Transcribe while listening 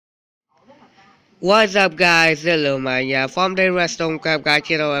What's up guys, hello my from the restaurant guy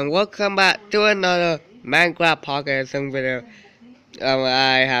channel and welcome back to another Minecraft podcast video.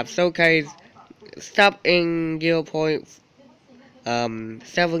 I have showcased stuff in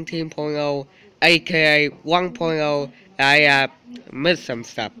 0.17.0 aka 1.0. I have missed some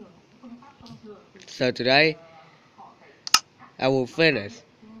stuff. So today I will finish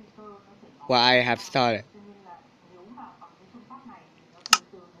what I have started.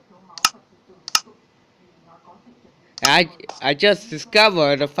 I just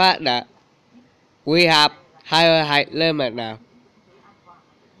discovered the fact that we have higher height limit now.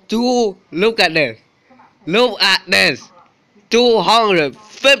 Look at this. Look at this.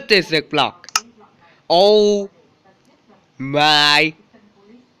 256 block. Oh my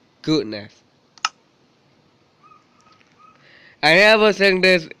goodness. I never think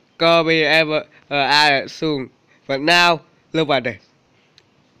this gonna be ever added soon. But now, look at this.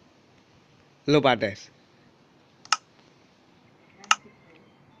 Look at this.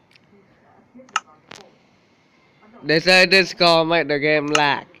 They say this gonna make the game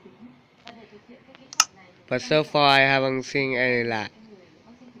lag. But so far I haven't seen any lag.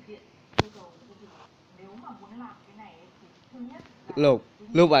 Look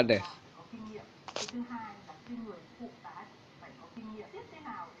at this.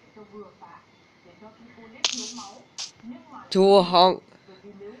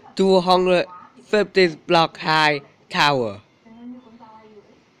 250 block high tower.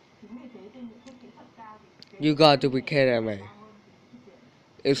 You got to be kidding me.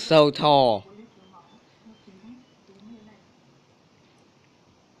 It's so tall.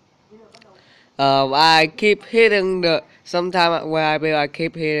 I keep hitting the sometimes when I build I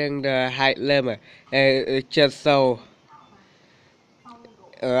keep hitting the height limit and it's just so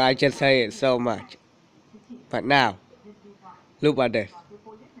I just say it so much. But now look at this.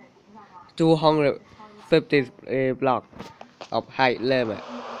 250 block of height limit.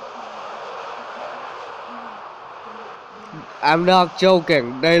 I'm not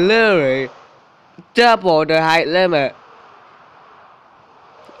joking. They literally double the height limit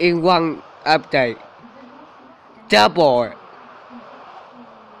in one update. Double it.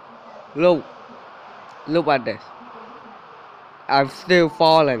 Look at this. I'm still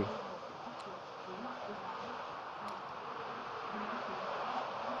falling.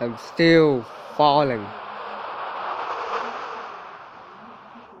 I'm still falling.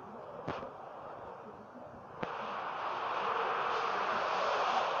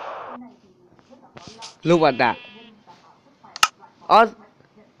 Look at that.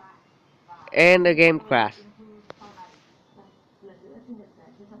 And the game crashed.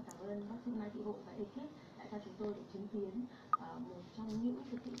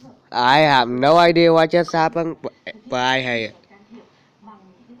 I have no idea what just happened, but I hate it.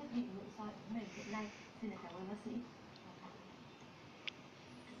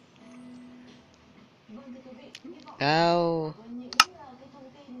 Now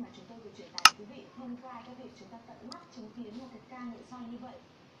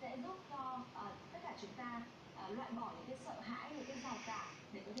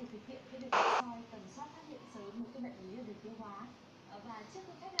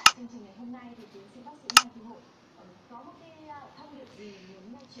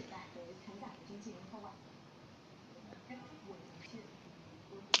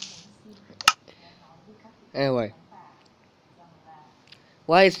anyway,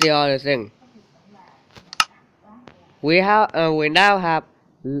 what is the other thing? We now have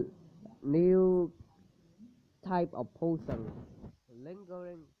new type of potion,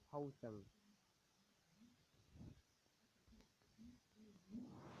 lingering potion.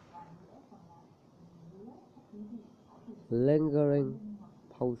 Lingering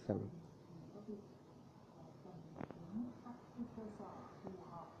potion.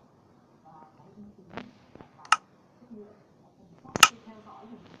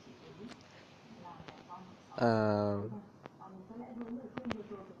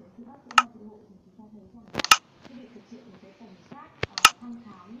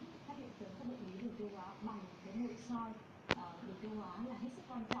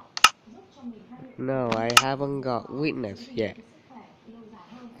 No, I haven't got witness yet.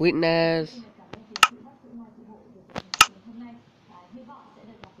 Witness.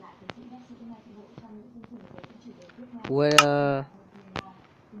 Well,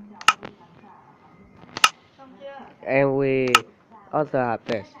 and we also have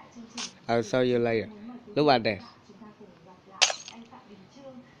this. I'll show you later. Look at this.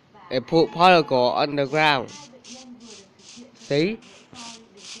 It put particle on the ground. See?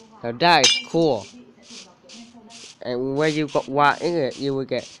 Now that is cool. And when you got one in it, you will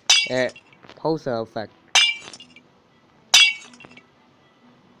get poster effect.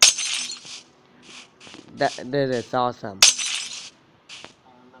 This is awesome.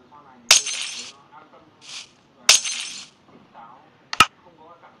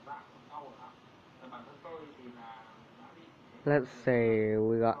 Let's see,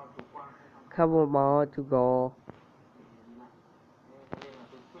 we got a couple more to go.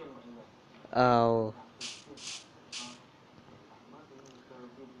 Oh,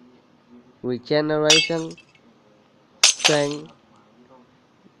 regeneration, strength,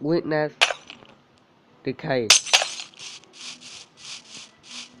 weakness, decay.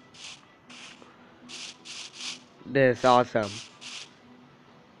 This is awesome.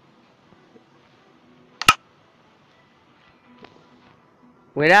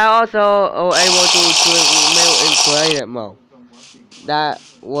 Without also able to drink milk in creative mode. That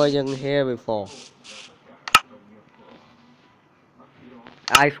wasn't here before.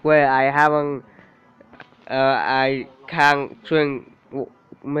 I swear I haven't. I can't drink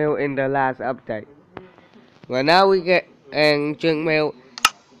milk in the last update. But now we get and drink milk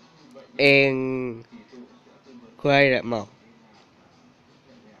in creative mode.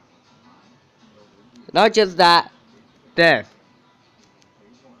 Not just that, this.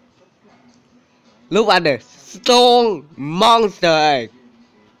 Look at this. Stone monster egg.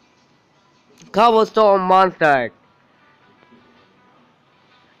 Cobblestone monster egg.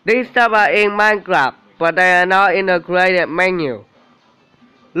 These stuff are in Minecraft, but they are not in the creative menu.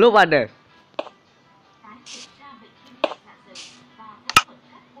 Look at this.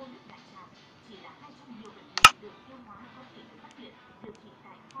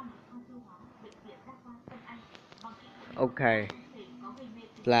 Okay.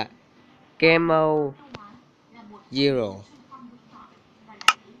 Là Camo Zero.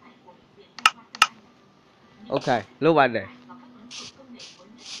 Okay, look at this.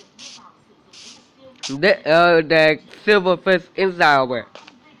 The silverfish inside of it.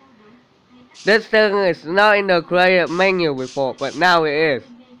 This thing is not in the creative menu before, but now it is.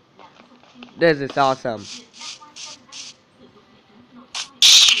 This is awesome.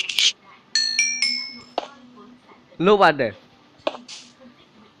 Look at this.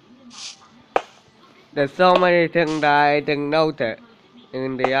 There's so many things that I didn't notice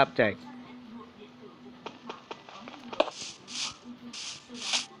in the update.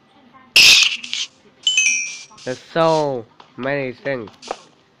 There's so many things.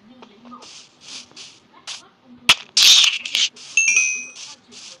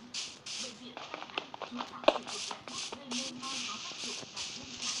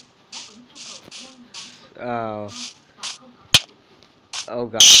 Oh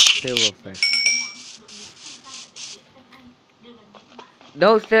god, silverfish.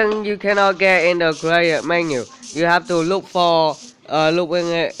 Those things you cannot get in the creative menu. You have to look for looking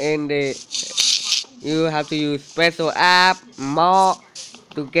it in the. You have to use special app mod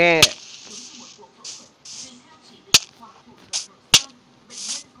to get it.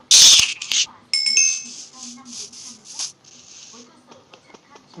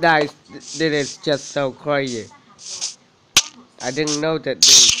 This is just so crazy. I didn't know that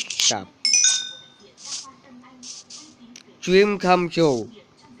this stuff. Dream come true.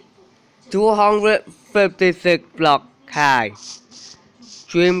 256 block high.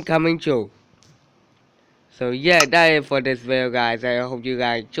 Dream coming true. So yeah, that's it for this video, guys. I hope you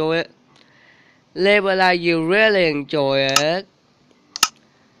guys enjoy it. Leave a like you really enjoy it.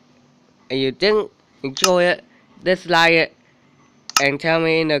 And you didn't enjoy it, dislike it. And tell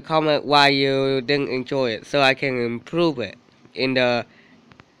me in the comment why you didn't enjoy it, so I can improve it in the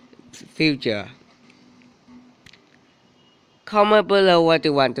future. Comment below what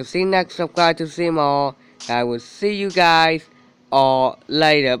you want to see next, subscribe to see more. I will see you guys all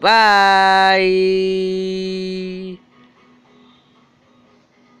later. Bye.